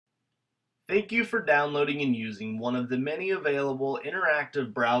Thank you for downloading and using one of the many available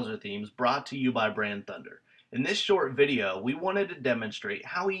interactive browser themes brought to you by Brand Thunder. In this short video, we wanted to demonstrate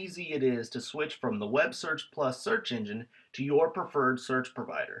how easy it is to switch from the WebSearch Plus search engine to your preferred search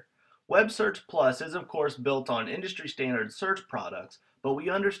provider. WebSearch Plus is of course built on industry standard search products, but we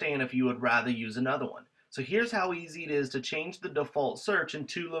understand if you would rather use another one. So here's how easy it is to change the default search in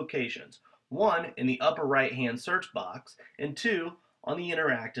two locations. One, in the upper right hand search box, and two, on the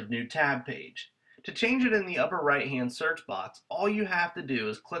interactive new tab page. To change it in the upper right hand search box, all you have to do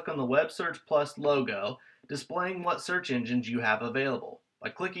is click on the WebSearch Plus logo displaying what search engines you have available. By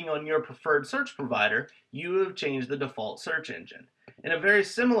clicking on your preferred search provider, you have changed the default search engine. In a very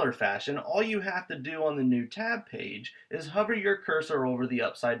similar fashion, all you have to do on the new tab page is hover your cursor over the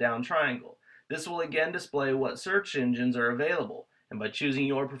upside down triangle. This will again display what search engines are available, and by choosing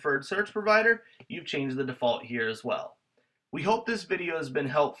your preferred search provider, you've changed the default here as well. We hope this video has been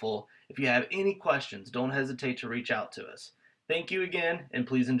helpful. If you have any questions, don't hesitate to reach out to us. Thank you again, and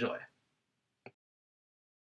please enjoy.